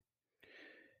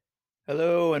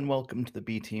Hello and welcome to the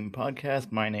B Team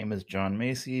podcast. My name is John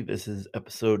Macy. This is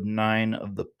episode 9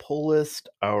 of the Pull List,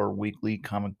 our weekly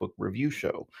comic book review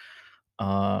show.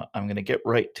 I'm going to get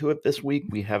right to it this week.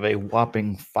 We have a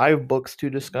whopping 5 books to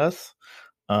discuss.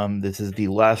 This is the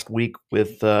last week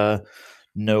with no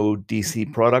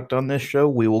DC product on this show.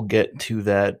 We will get to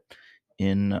that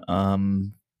in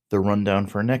the rundown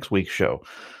for next week's show.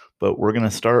 But we're going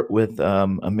to start with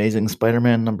Amazing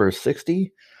Spider-Man number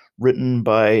 60, written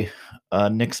by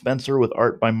Nick Spencer with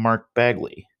art by Mark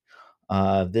Bagley.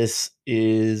 This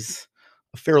is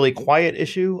a fairly quiet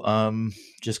issue,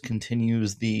 just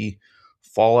continues the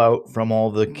fallout from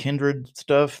all the Kindred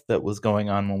stuff that was going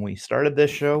on when we started this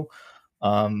show.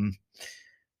 Um,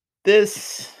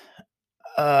 this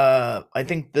I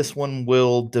think this one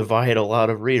will divide a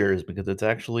lot of readers because it's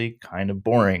actually kind of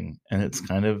boring and it's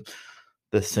kind of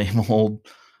the same old,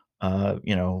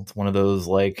 it's one of those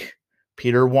like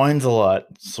Peter whines a lot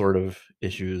sort of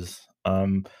issues.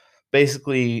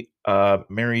 Basically,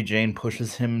 Mary Jane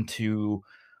pushes him to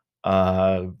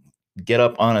uh, get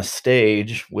up on a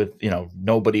stage with,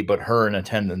 nobody but her in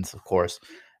attendance, of course,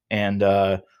 and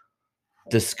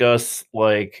discuss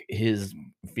like his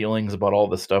feelings about all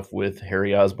the stuff with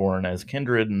Harry Osborn as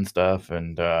Kindred and stuff,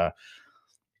 and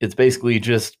it's basically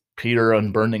just Peter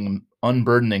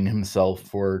unburdening himself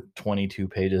for 22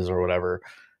 pages or whatever,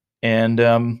 and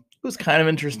it was kind of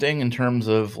interesting in terms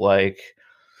of like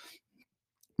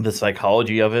the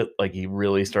psychology of it. Like he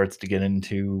really starts to get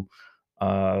into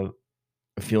uh,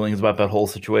 feelings about that whole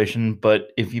situation.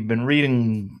 But if you've been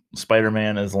reading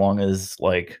Spider-Man as long as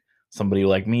like somebody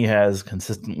like me has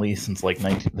consistently since like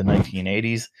the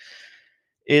 1980s,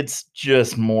 it's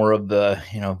just more of the,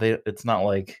 it's not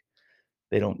like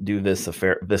they don't do this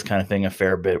kind of thing a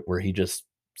fair bit where he just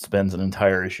spends an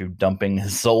entire issue dumping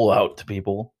his soul out to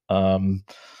people.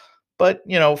 But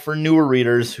for newer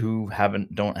readers who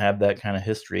don't have that kind of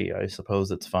history, I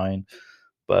suppose it's fine.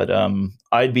 But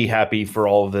I'd be happy for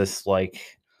all of this like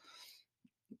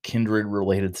Kindred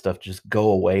related stuff just go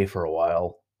away for a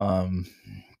while.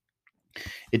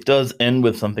 It does end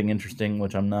with something interesting,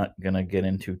 which I'm not gonna get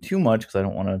into too much because I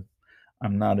don't want to.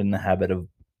 I'm not in the habit of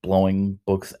blowing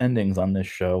books endings on this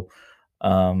show.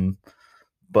 Um,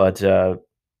 but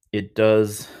it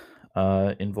does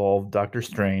involve Doctor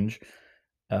Strange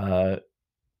uh,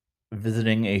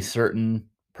 visiting a certain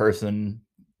person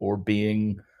or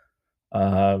being,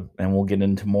 and we'll get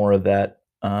into more of that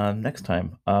next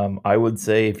time. I would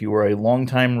say if you were a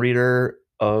longtime reader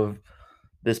of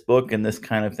this book and this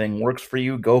kind of thing works for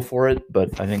you, go for it.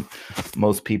 But I think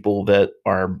most people that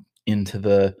are into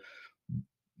the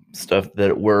stuff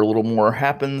that where a little more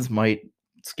happens might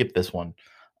skip this one.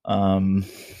 Um,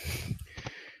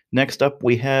 Next up,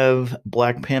 we have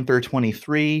Black Panther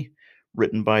 23,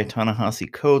 written by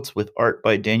Ta-Nehisi Coates with art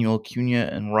by Daniel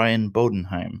Cunha and Ryan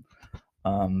Bodenheim.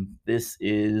 This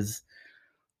is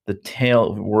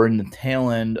we're in the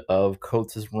tail end of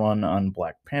Coates' run on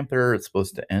Black Panther. It's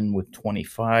supposed to end with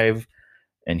 25,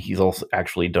 and he's also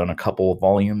actually done a couple of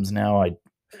volumes now.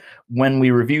 When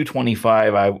we review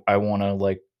 25, I want to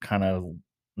like kind of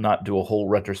not do a whole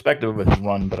retrospective of his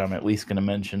run, but I'm at least going to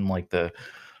mention like the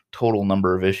total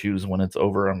number of issues when it's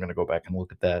over. I'm going to go back and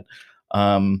look at that.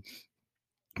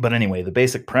 But anyway, the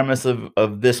basic premise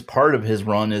of this part of his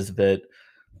run is that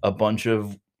a bunch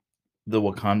of the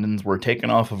Wakandans were taken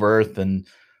off of Earth and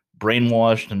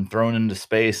brainwashed and thrown into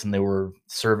space, and they were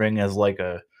serving as like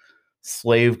a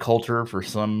slave culture for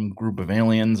some group of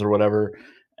aliens or whatever,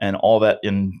 and all that.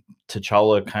 And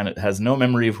T'Challa kind of has no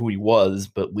memory of who he was,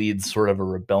 but leads sort of a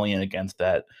rebellion against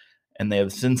that. And they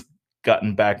have since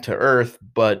gotten back to Earth,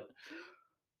 but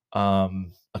a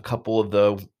couple of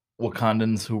the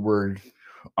Wakandans who were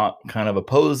kind of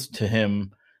opposed to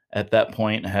him at that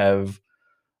point have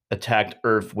attacked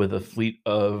Earth with a fleet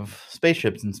of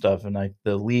spaceships and stuff. And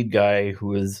the lead guy,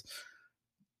 who is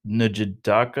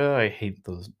Najidaka, I hate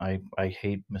those. I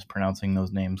hate mispronouncing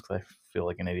those names because I feel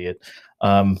like an idiot.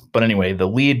 But anyway, the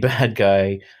lead bad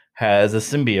guy has a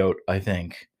symbiote, I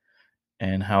think.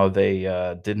 And how they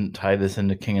didn't tie this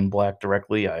into King in Black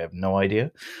directly, I have no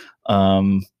idea.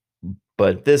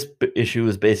 But this issue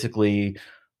is basically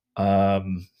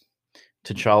T'Challa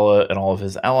and all of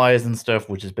his allies and stuff,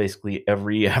 which is basically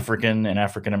every African and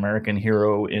African American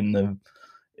hero in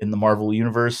the Marvel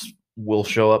universe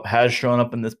has shown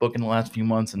up in this book in the last few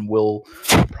months, and will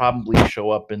probably show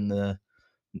up in the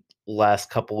last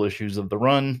couple issues of the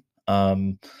run.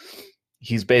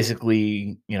 He's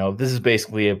basically, this is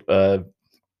basically a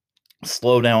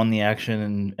slow down the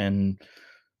action and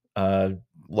a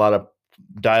lot of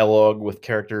dialogue with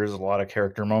characters, a lot of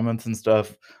character moments and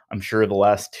stuff. I'm sure the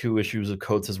last 2 issues of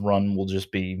Coates' run will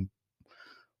just be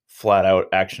flat out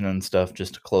action and stuff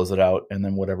just to close it out, and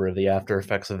then whatever the after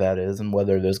effects of that is, and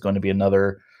whether there's going to be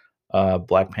another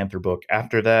Black Panther book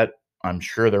after that. I'm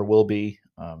sure there will be.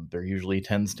 There usually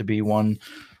tends to be one.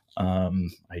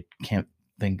 I can't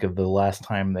think of the last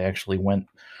time they actually went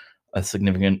a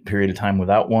significant period of time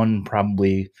without one.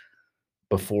 Probably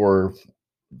before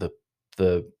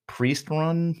the priest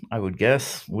run, I would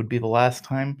guess, would be the last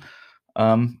time.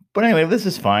 But anyway, this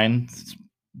is fine. It's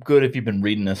good if you've been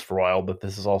reading this for a while, but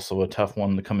this is also a tough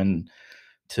one to come in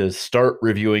to start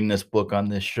reviewing this book on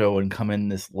this show and come in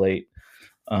this late.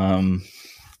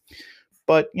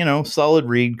 But solid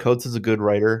read. Coates is a good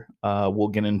writer. We'll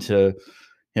get into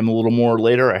him a little more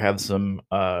later. I have some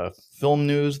film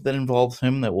news that involves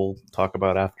him that we'll talk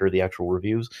about after the actual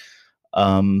reviews.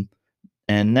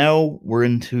 And now we're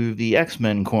into the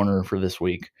X-Men corner for this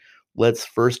week. Let's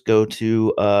first go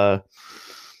to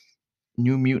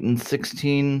New Mutants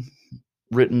 16,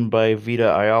 written by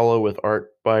Vita Ayala with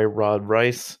art by Rod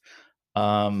Rice.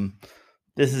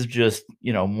 This is just,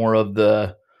 more of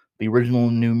the original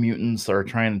New Mutants are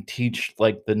trying to teach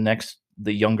like the next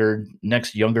younger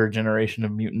generation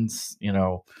of mutants,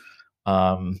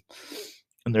 and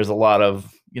there's a lot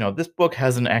of, this book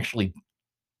hasn't actually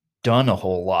done a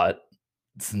whole lot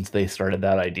since they started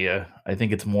that idea. I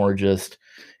think it's more just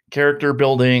character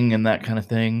building and that kind of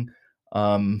thing.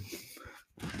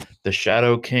 The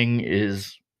Shadow King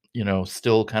is,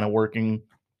 still kind of working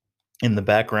in the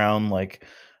background, like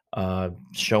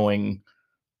showing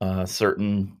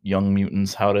certain young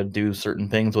mutants how to do certain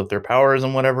things with their powers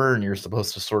and whatever. And you're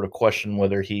supposed to sort of question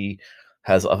whether he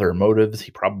has other motives.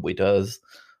 He probably does.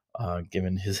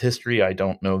 Given his history, I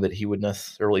don't know that he would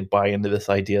necessarily buy into this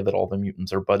idea that all the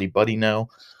mutants are buddy-buddy now.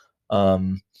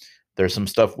 There's some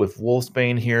stuff with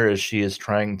Wolfsbane here as she is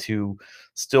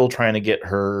still trying to get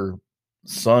her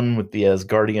son with the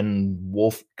Asgardian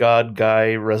wolf god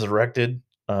guy resurrected.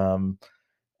 And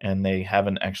they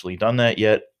haven't actually done that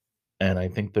yet. And I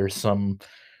think there's some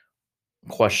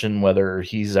question whether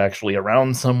he's actually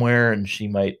around somewhere, and she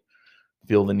might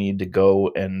feel the need to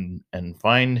go and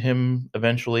find him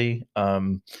eventually.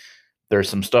 There's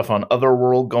some stuff on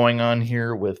Otherworld going on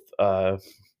here with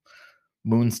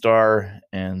Moonstar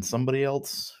and somebody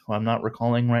else who I'm not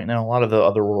recalling right now. A lot of the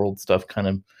Otherworld stuff kind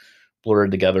of blurred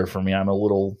together for me. I'm a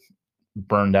little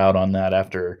burned out on that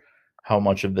after how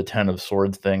much of the Ten of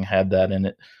Swords thing had that in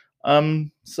it.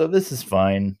 So this is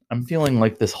fine. I'm feeling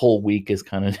like this whole week is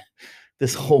kind of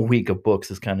this whole week of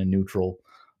books is kind of neutral,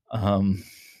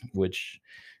 which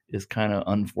is kind of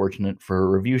unfortunate for a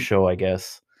review show, I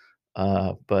guess.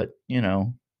 But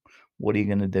what are you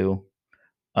gonna do?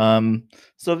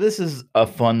 So this is a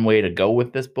fun way to go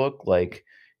with this book, like,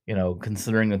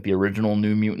 considering that the original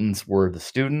New Mutants were the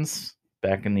students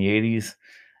back in the 80s,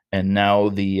 and now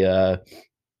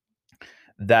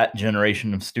that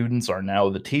generation of students are now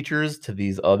the teachers to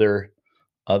these other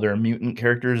mutant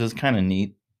characters is kind of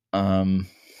neat.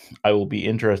 I will be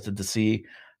interested to see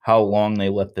how long they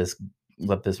let this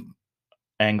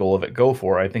angle of it go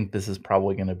for. I think this is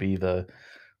probably going to be the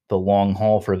long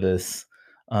haul for this.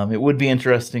 It would be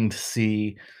interesting to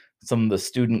see some of the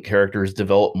student characters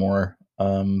develop more,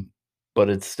 but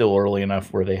it's still early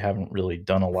enough where they haven't really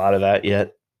done a lot of that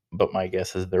yet. But my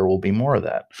guess is there will be more of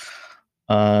that.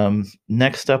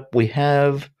 Next up, we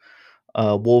have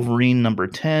Wolverine number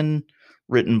 10,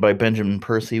 written by Benjamin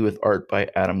Percy with art by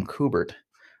Adam Kubert.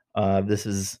 This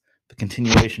is the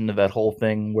continuation of that whole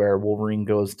thing where Wolverine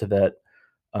goes to that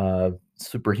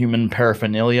superhuman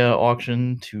paraphernalia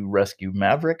auction to rescue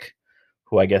Maverick,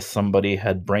 who I guess somebody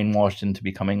had brainwashed into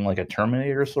becoming like a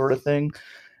Terminator sort of thing.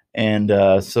 And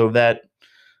so that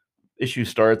issue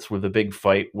starts with a big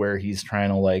fight where he's trying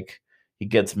to he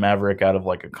gets Maverick out of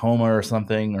like a coma or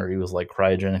something, or he was like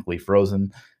cryogenically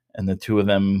frozen, and the two of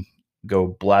them go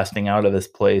blasting out of this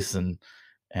place, and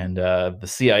the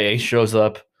CIA shows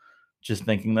up, just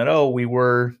thinking that, oh, we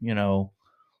were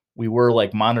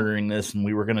like monitoring this, and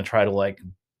we were going to try to like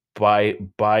buy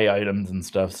items and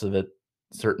stuff so that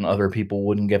certain other people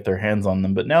wouldn't get their hands on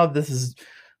them. But now this is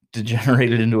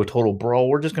degenerated into a total brawl.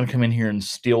 We're just going to come in here and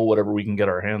steal whatever we can get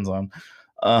our hands on.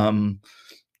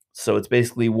 So it's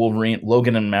basically Wolverine,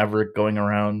 Logan, and Maverick going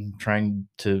around trying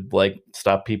to like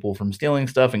stop people from stealing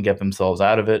stuff and get themselves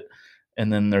out of it.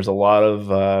 And then there's a lot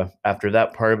of after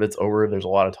that part of it's over, there's a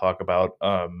lot of talk about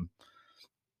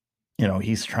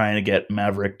he's trying to get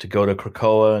Maverick to go to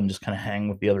Krakoa and just kind of hang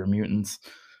with the other mutants.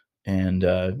 And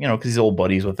because he's old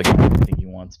buddies with the guy, I think he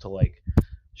wants to like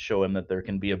show him that there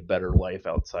can be a better life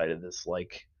outside of this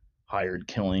like hired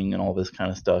killing and all this kind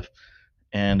of stuff.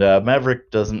 And Maverick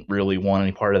doesn't really want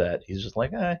any part of that. He's just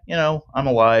like, I'm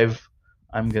alive.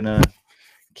 I'm gonna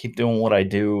keep doing what I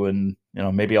do, and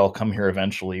maybe I'll come here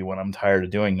eventually when I'm tired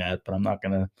of doing that. But I'm not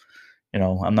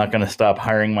gonna stop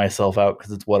hiring myself out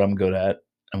because it's what I'm good at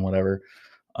and whatever.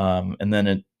 And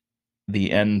then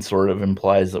the end sort of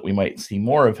implies that we might see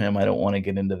more of him. I don't want to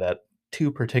get into that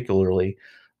too particularly.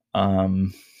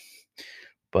 Um,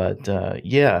 but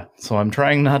yeah, so I'm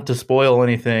trying not to spoil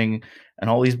anything, and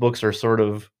all these books are sort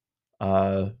of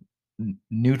uh,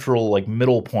 neutral, like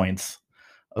middle points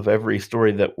of every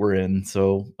story that we're in.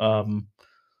 So not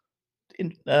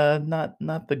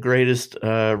the greatest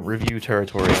review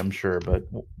territory, I'm sure, but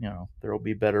there will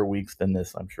be better weeks than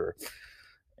this, I'm sure.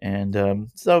 And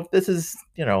so this is,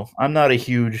 I'm not a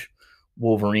huge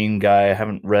Wolverine guy. I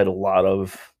haven't read a lot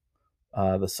of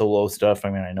the solo stuff. I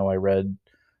mean, I know I read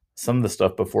some of the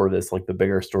stuff before this, like the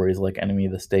bigger stories, like Enemy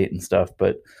of the State and stuff.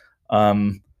 But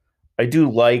um, I do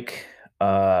like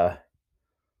the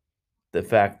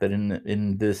fact that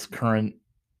in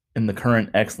the current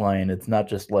X line, it's not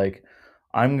just like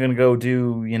I'm gonna go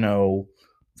do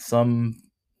some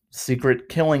secret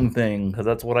killing thing because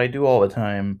that's what I do all the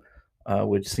time,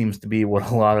 which seems to be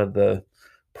what a lot of the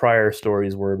prior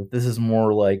stories were. But this is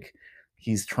more like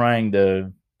he's trying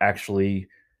to actually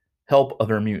help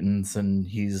other mutants, and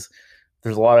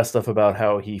there's a lot of stuff about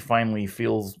how he finally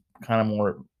feels kind of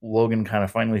more Logan kind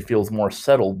of finally feels more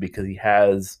settled because he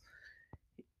has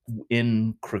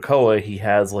in Krakoa, he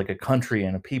has like a country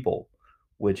and a people,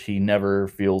 which he never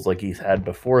feels like he's had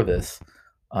before this.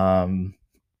 Um,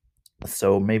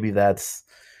 so maybe that's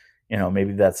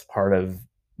part of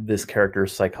this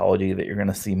character's psychology that you're going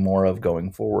to see more of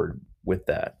going forward with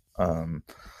that. And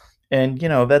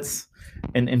that's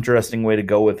an interesting way to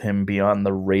go with him beyond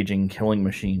the raging killing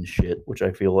machine shit, which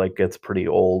I feel like gets pretty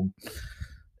old.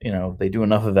 They do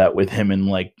enough of that with him in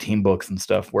like team books and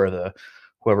stuff where the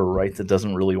whoever writes it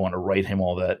doesn't really want to write him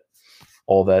all that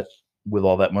with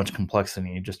all that much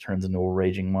complexity. He just turns into a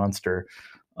raging monster.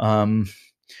 Um,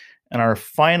 and our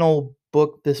final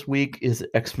book this week is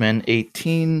X-Men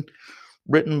 18,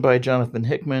 written by Jonathan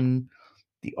Hickman.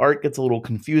 The art gets a little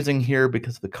confusing here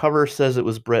because the cover says it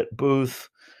was Brett Booth.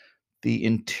 The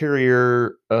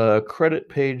interior credit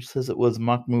page says it was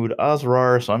Mahmoud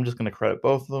Asrar, so I'm just going to credit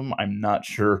both of them. I'm not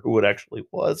sure who it actually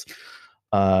was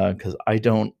because I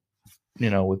don't,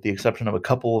 with the exception of a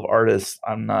couple of artists,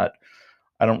 I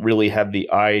don't really have the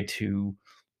eye to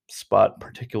spot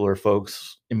particular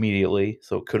folks immediately.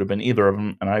 So it could have been either of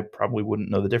them, and I probably wouldn't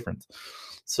know the difference.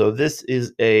 So this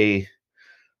is a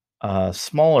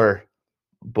smaller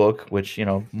book, which,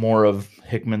 more of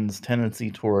Hickman's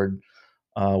tendency toward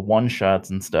one shots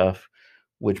and stuff,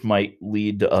 which might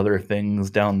lead to other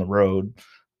things down the road.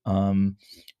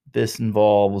 This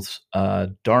involves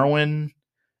Darwin,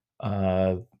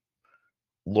 uh,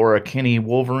 Laura Kinney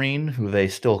Wolverine, who they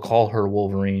still call her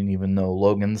Wolverine, even though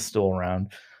Logan's still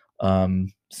around.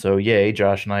 So yay,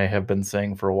 Josh and I have been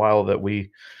saying for a while that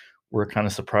we were kind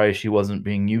of surprised she wasn't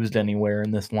being used anywhere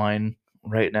in this line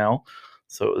right now.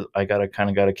 So I got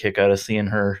a kick out of seeing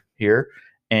her here.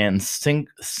 And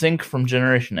Sync from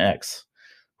Generation X,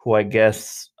 who I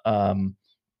guess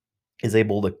is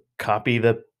able to copy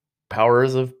the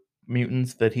powers of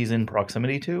mutants that he's in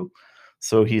proximity to.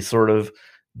 So he's sort of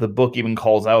the book even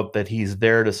calls out that he's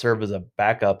there to serve as a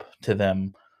backup to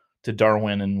them, to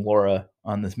Darwin and Laura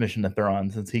on this mission that they're on,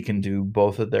 since he can do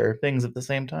both of their things at the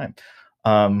same time.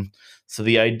 So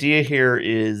the idea here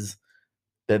is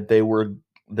that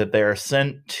they are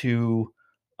sent to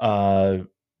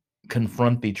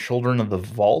confront the Children of the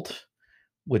Vault,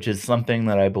 which is something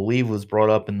that I believe was brought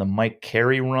up in the Mike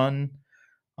Carey run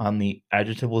on the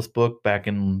Adjectiveless book back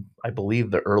in, I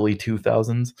believe, the early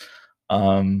 2000s.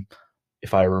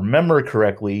 If I remember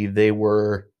correctly, they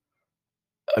were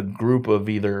a group of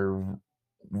either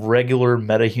regular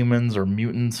metahumans or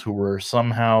mutants who were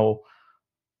somehow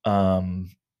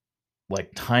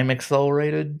like time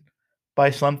accelerated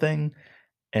by something,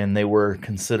 and they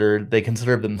considered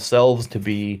themselves to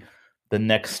be the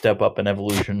next step up in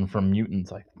evolution from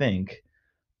mutants, I think.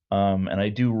 And I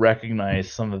do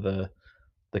recognize some of the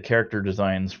character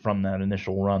designs from that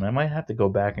initial run. I might have to go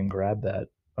back and grab that.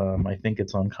 I think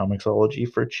it's on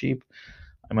Comixology for cheap.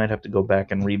 I might have to go back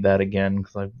and read that again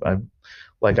because I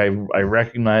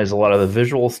recognize a lot of the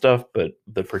visual stuff, but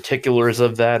the particulars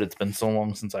of that, it's been so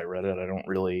long since I read it. I don't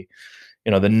really,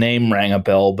 the name rang a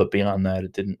bell, but beyond that,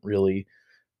 it didn't really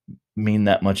mean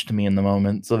that much to me in the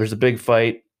moment. So there's a big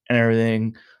fight and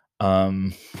everything.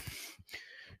 It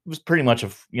was pretty much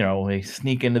they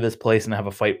sneak into this place and have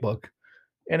a fight book,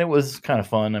 and it was kind of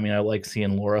fun. I mean, I like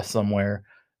seeing Laura somewhere.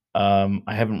 I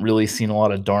haven't really seen a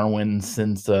lot of Darwin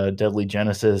since Deadly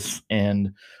Genesis,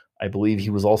 and I believe he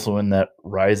was also in that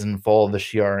Rise and Fall of the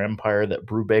Shi'ar Empire that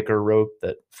Brubaker wrote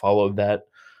that followed that,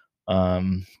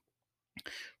 um,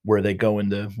 where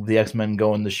the X-Men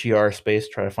go into Shi'ar space,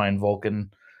 try to find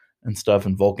Vulcan and stuff,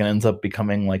 and Vulcan ends up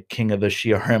becoming like king of the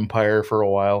Shi'ar Empire for a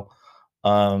while.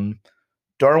 Um,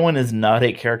 Darwin is not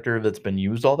a character that's been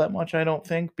used all that much, I don't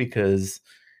think, because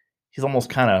he's almost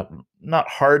kind of not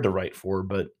hard to write for,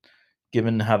 but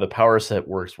given how the power set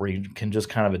works, where you can just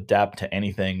kind of adapt to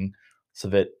anything so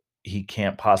that he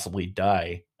can't possibly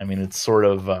die. I mean, it's sort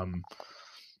of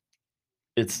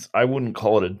it's I wouldn't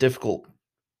call it a difficult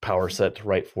power set to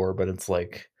write for, but it's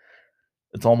like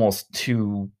it's almost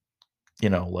too,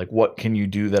 like what can you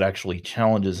do that actually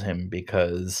challenges him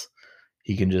because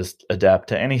he can just adapt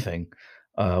to anything,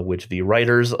 which the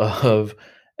writers of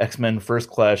X-Men First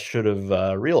Class should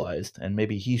have realized, and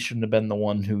maybe he shouldn't have been the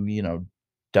one who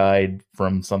died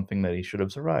from something that he should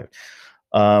have survived.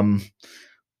 Um,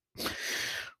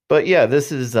 but yeah,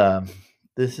 this was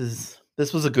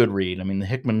a good read. I mean, the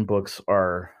Hickman books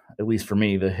are, at least for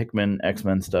me, the Hickman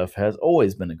X-Men stuff has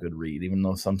always been a good read, even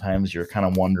though sometimes you're kind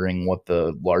of wondering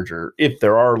if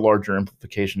there are larger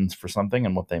implications for something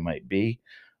and what they might be.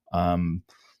 Um,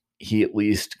 he at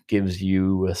least gives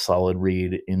you a solid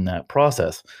read in that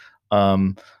process.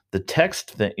 The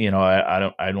text that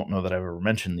I don't know that I've ever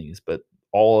mentioned these, but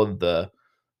all of the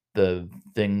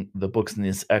books in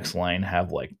this X line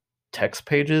have like text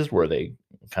pages where they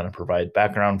kind of provide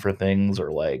background for things,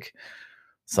 or like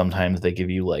sometimes they give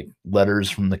you like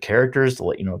letters from the characters to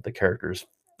let you know what the characters'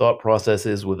 thought process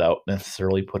is without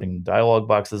necessarily putting dialogue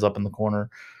boxes up in the corner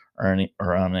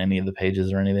or on any of the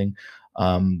pages or anything.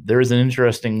 There is an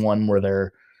interesting one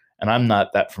where and I'm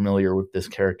not that familiar with this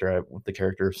character, with the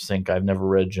character of Sync. I've never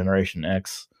read Generation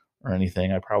X or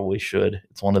anything. I probably should.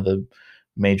 It's one of the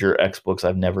major X books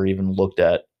I've never even looked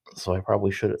at, so I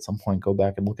probably should at some point go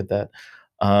back and look at that.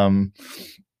 Um,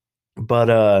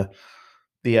 but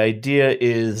the idea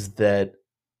is that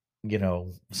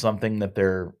something that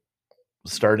they're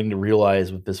starting to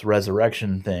realize with this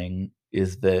resurrection thing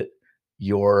is that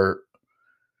you're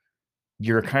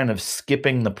you're kind of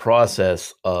skipping the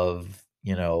process of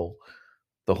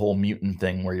the whole mutant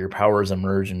thing where your powers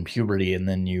emerge in puberty, and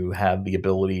then you have the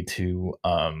ability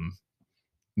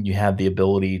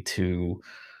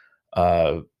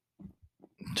uh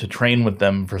to train with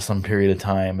them for some period of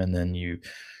time, and then you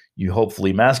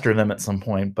hopefully master them at some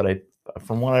point. But I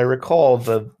from what I recall,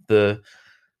 the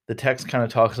text kind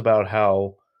of talks about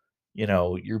how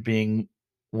you're being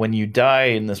when you die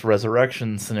in this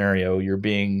resurrection scenario,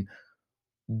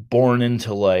 born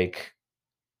into like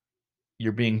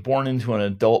you're being born into an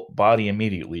adult body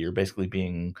immediately. You're basically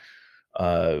being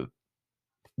uh,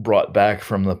 brought back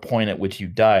from the point at which you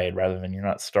died, rather than you're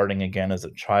not starting again as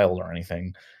a child or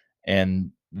anything.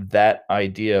 And that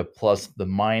idea, plus the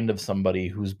mind of somebody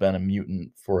who's been a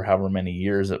mutant for however many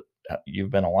years that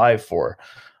you've been alive for,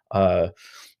 uh,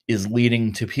 is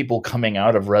leading to people coming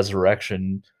out of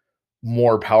resurrection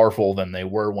more powerful than they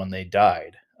were when they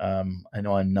died. I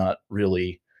know I'm not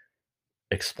really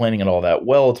explaining it all that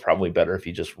well. It's probably better if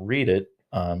you just read it,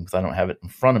 because I don't have it in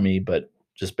front of me. But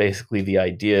just basically, the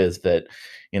idea is that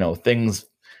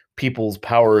people's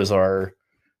powers are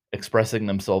expressing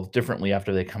themselves differently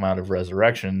after they come out of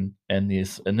resurrection. And the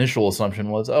initial assumption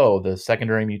was, oh, the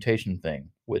secondary mutation thing,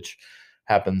 which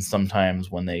happens sometimes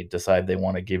when they decide they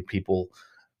want to give people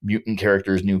mutant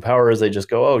characters new powers. They just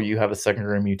go, oh, you have a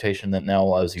secondary mutation that now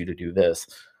allows you to do this.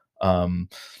 Um,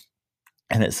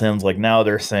 and it sounds like now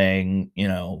they're saying,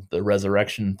 the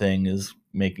resurrection thing is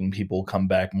making people come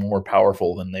back more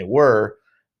powerful than they were.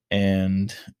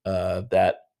 And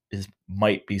that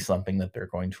might be something that they're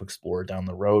going to explore down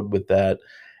the road with that.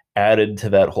 Added to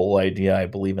that whole idea, I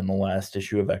believe in the last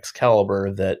issue of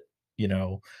Excalibur, that,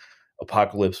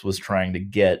 Apocalypse was trying to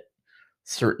get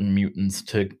certain mutants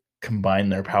to combine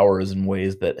their powers in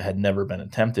ways that had never been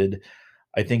attempted.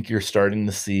 I think you're starting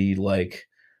to see like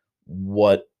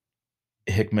what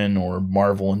Hickman or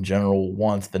Marvel in general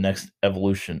wants the next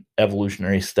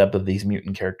evolutionary step of these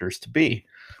mutant characters to be.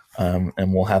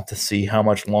 And we'll have to see how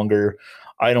much longer.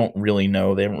 I don't really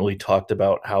know. They haven't really talked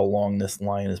about how long this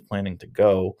line is planning to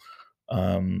go.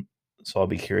 So I'll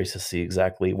be curious to see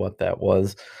exactly what that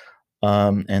was.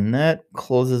 And that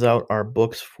closes out our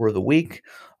books for the week.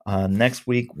 Next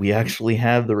week, we actually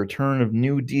have the return of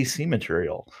new DC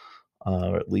material.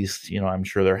 At least, I'm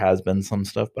sure there has been some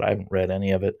stuff, but I haven't read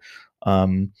any of it.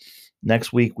 Um,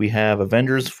 Next week, we have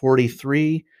Avengers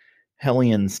 43,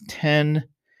 Hellions 10,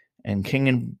 and King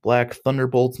in Black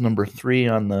Thunderbolts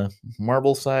 #3 on the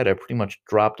Marvel side. I pretty much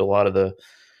dropped a lot of the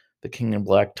King in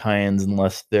Black tie-ins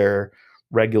unless they're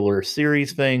regular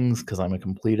series things because I'm a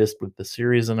completist with the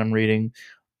series that I'm reading.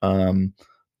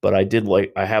 But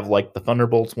I have liked the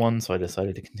Thunderbolts one, so I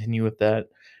decided to continue with that.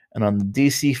 And on the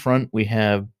DC front, we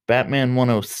have Batman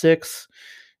 106,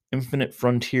 Infinite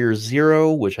Frontier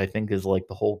Zero, which I think is like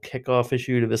the whole kickoff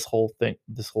issue to this whole thing,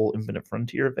 this whole Infinite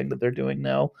Frontier thing that they're doing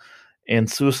now, and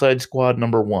Suicide Squad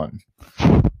 #1.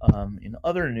 In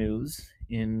other news,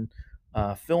 in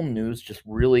film news, just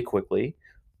really quickly,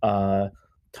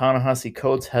 Ta-Nehisi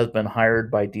Coates has been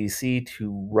hired by DC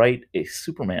to write a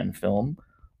Superman film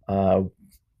uh,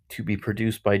 to be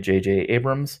produced by J.J.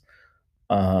 Abrams.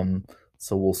 Um,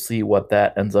 so we'll see what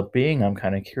that ends up being. I'm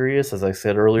kind of curious. As I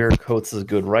said earlier, Coates is a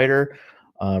good writer.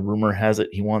 Rumor has it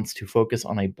he wants to focus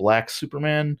on a black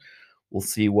Superman. We'll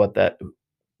see what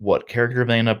character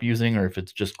they end up using, or if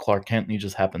it's just Clark Kent and he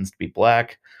just happens to be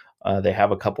black. They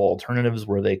have a couple alternatives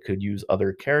where they could use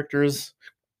other characters.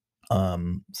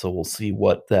 So we'll see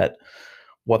what that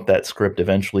script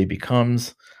eventually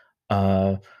becomes.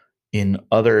 Uh, in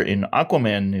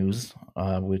Aquaman news,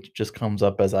 which just comes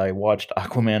up as I watched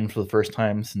Aquaman for the first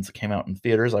time since it came out in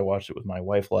theaters. I watched it with my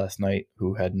wife last night,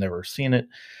 who had never seen it,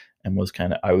 and was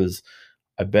kind of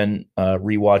I've been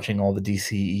rewatching all the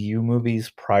DCEU movies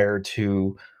prior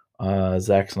to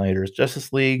Zack Snyder's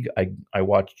Justice League. I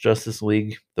watched Justice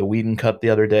League, the Whedon cut, the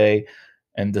other day,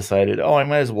 and decided, oh, I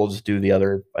might as well just do the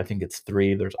other. I think it's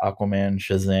three. There's Aquaman,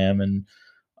 Shazam, and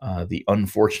the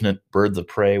unfortunate Birds of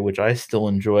Prey, which I still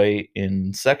enjoy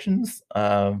in sections,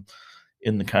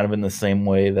 in the same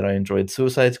way that I enjoyed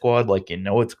Suicide Squad. Like,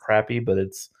 it's crappy, but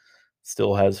it's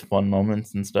still has fun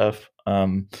moments and stuff.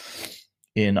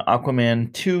 In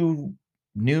Aquaman 2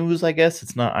 news, I guess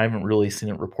it's not. I haven't really seen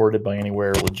it reported by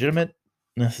anywhere legitimate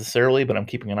necessarily, but I'm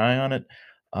keeping an eye on it.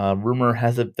 Rumor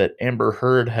has it that Amber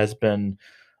Heard has been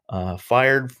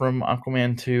fired from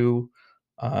Aquaman 2.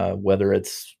 Whether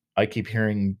it's, I keep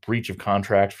hearing breach of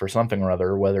contract for something or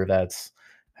other, whether that's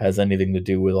has anything to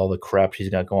do with all the crap she's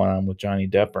got going on with Johnny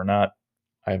Depp or not,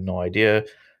 I have no idea.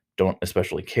 Don't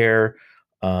especially care.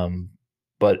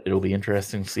 But it'll be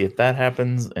interesting to see if that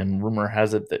happens. And rumor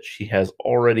has it that she has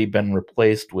already been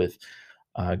replaced with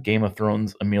Game of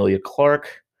Thrones Emilia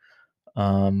Clarke.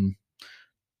 Don't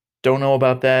know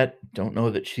about that. Don't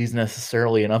know that she's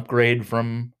necessarily an upgrade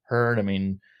from her. I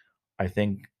mean, I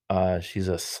think she's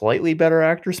a slightly better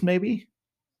actress, maybe,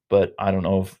 but I don't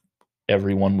know if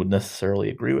everyone would necessarily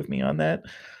agree with me on that.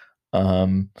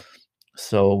 Um,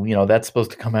 so, that's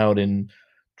supposed to come out in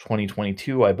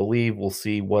 2022, I believe. We'll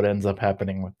see what ends up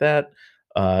happening with that.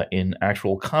 In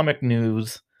actual comic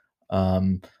news,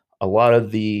 um, a lot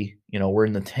of we're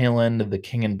in the tail end of the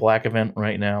King in Black event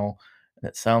right now. And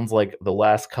it sounds like the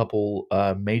last couple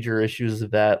major issues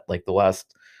of that, like the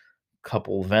last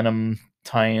couple Venom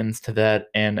tie-ins to that,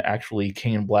 and actually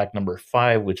King in Black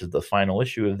 #5, which is the final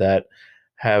issue of that,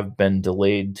 have been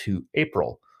delayed to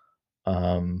April.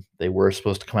 They were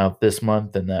supposed to come out this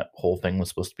month, and that whole thing was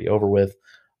supposed to be over with.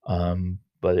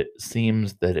 But it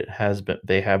seems that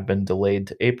they have been delayed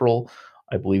to April.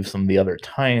 I believe some of the other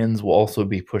tie-ins will also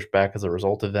be pushed back as a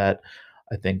result of that.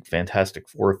 I think Fantastic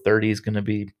Four 30 is going to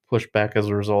be pushed back as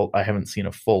a result. I haven't seen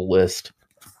a full list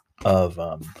of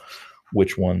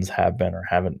which ones have been or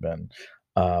haven't been.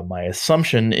 My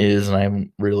assumption is, and I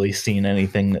haven't really seen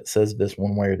anything that says this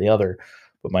one way or the other,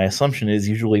 but my assumption is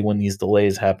usually when these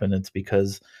delays happen, it's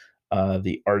because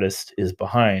the artist is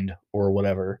behind or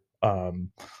whatever.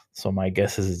 So my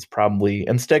guess is it's probably,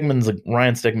 and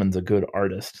Ryan Stegman's a good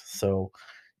artist. So,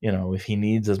 if he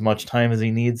needs as much time as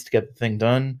he needs to get the thing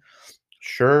done,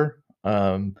 sure.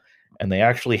 And they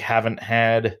actually haven't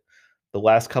had the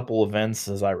last couple events,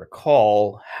 as I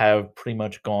recall, have pretty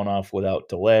much gone off without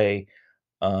delay.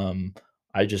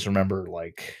 I just remember,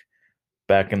 like,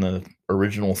 back in the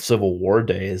original Civil War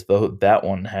days, though, that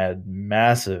one had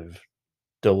massive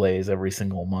delays every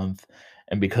single month.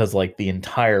 And because, like, the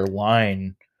entire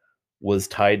line was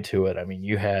tied to it, I mean,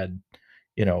 you had,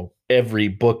 every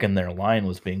book in their line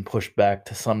was being pushed back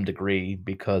to some degree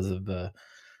because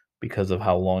of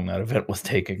how long that event was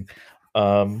taking.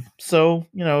 So,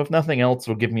 if nothing else,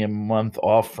 it'll give me a month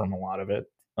off from a lot of it,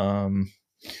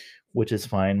 which is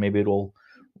fine. Maybe it'll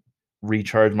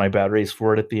recharge my batteries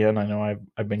for it at the end. I know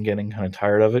I've been getting kind of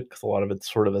tired of it because a lot of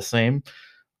it's sort of the same.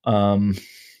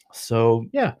 So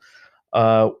yeah.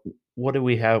 What do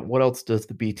we have? What else does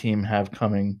the B team have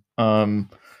coming?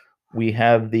 We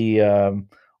have the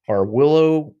our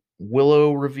Willow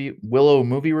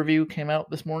movie review came out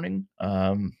this morning.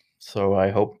 So I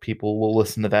hope people will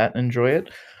listen to that and enjoy it.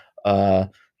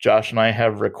 Josh and I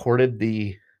have recorded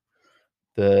the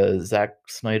Zack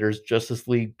Snyder's Justice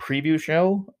League preview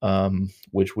show,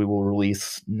 which we will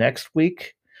release next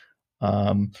week.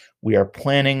 We are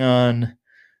planning on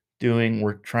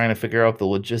we're trying to figure out the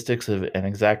logistics of an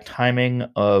exact timing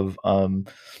of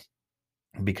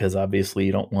because obviously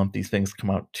you don't want these things to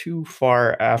come out too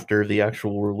far after the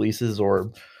actual releases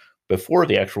or before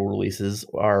the actual releases.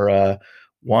 Our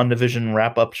WandaVision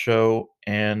wrap up show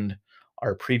and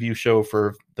our preview show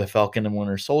for the Falcon and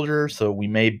Winter Soldier. So we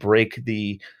may break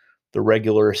the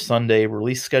regular Sunday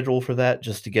release schedule for that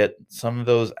just to get some of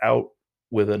those out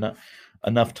with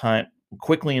enough time,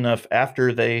 quickly enough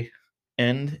after they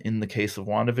end in the case of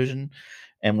WandaVision,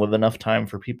 and with enough time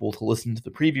for people to listen to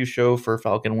the preview show for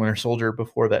Falcon and Winter Soldier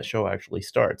before that show actually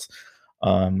starts.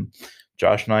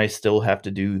 Josh and I still have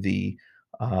to do the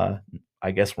I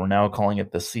guess we're now calling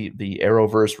it the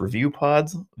Arrowverse review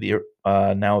pods.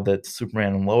 Now that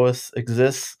Superman and Lois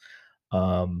exists,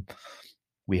 um,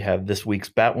 we have this week's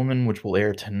Batwoman, which will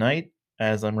air tonight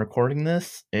as I'm recording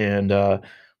this, and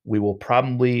we will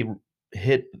probably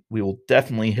we will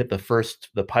definitely hit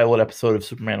the pilot episode of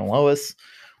Superman and Lois,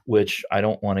 which I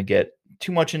don't want to get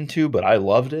too much into, but I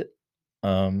loved it.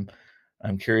 Um,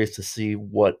 I'm curious to see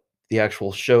what the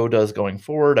actual show does going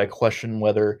forward. I question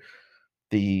whether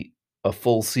the a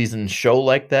full season show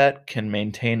like that can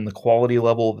maintain the quality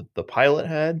level that the pilot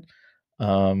had,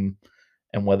 um,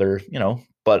 and whether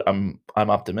But I'm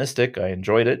optimistic. I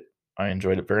enjoyed it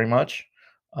very much.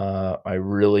 I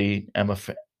really am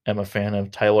a fan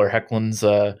of Tyler Hoechlin's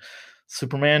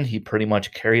Superman. He pretty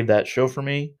much carried that show for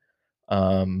me.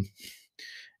 Um,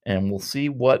 and we'll see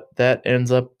what that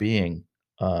ends up being.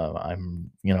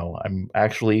 I'm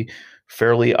actually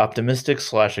fairly optimistic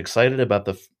slash excited about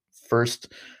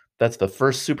first. That's the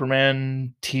first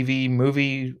Superman TV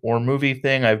movie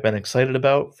thing I've been excited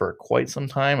about for quite some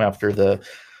time. After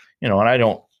and I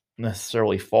don't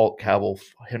necessarily fault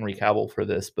Henry Cavill for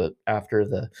this, but after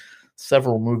the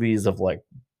several movies of like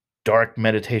dark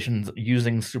meditations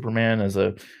using Superman as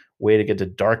a way to get to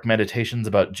dark meditations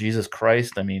about Jesus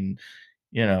Christ. I mean,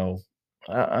 you know,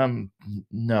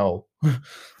 no.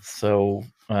 So,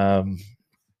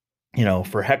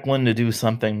 for Hecklin to do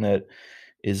something that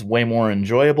is way more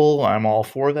enjoyable, I'm all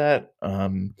for that.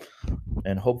 And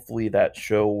hopefully that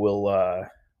show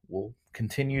will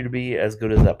continue to be as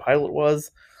good as that pilot was.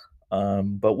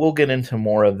 But we'll get into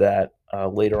more of that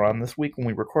later on this week when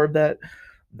we record that.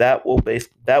 That will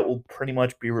pretty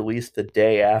much be released the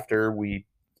day after we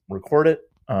record it.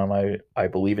 I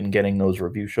believe in getting those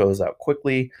review shows out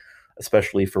quickly,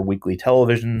 especially for weekly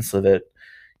television, so that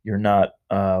you're not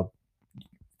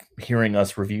hearing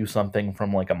us review something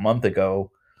from like a month ago.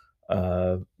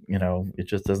 It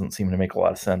just doesn't seem to make a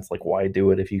lot of sense. Like, why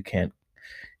do it if you can't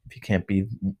be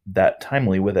that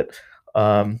timely with it?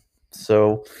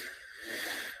 So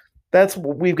that's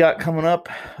what we've got coming up.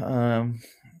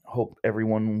 Hope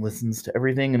everyone listens to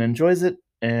everything and enjoys it,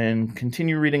 and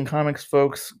continue reading comics,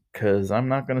 folks, because I'm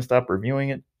not going to stop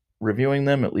reviewing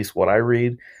them, at least what I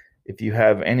read. If you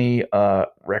have any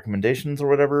recommendations or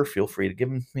whatever, feel free to give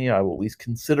them to me. I will at least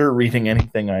consider reading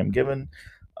anything I'm given.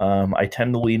 I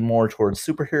tend to lean more towards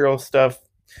superhero stuff.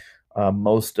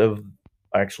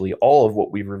 Actually, all of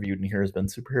what we've reviewed in here has been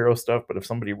superhero stuff, but if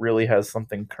somebody really has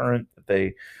something current that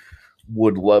they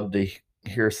would love to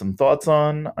hear some thoughts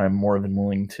on, I'm more than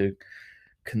willing to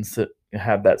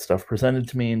have that stuff presented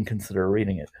to me and consider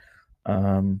reading it.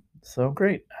 So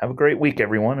great. Have a great week,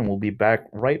 everyone, and we'll be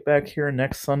right back here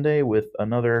next Sunday with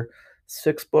another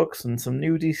 6 books and some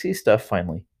new DC stuff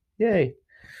finally. Yay.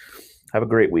 Have a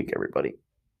great week, everybody.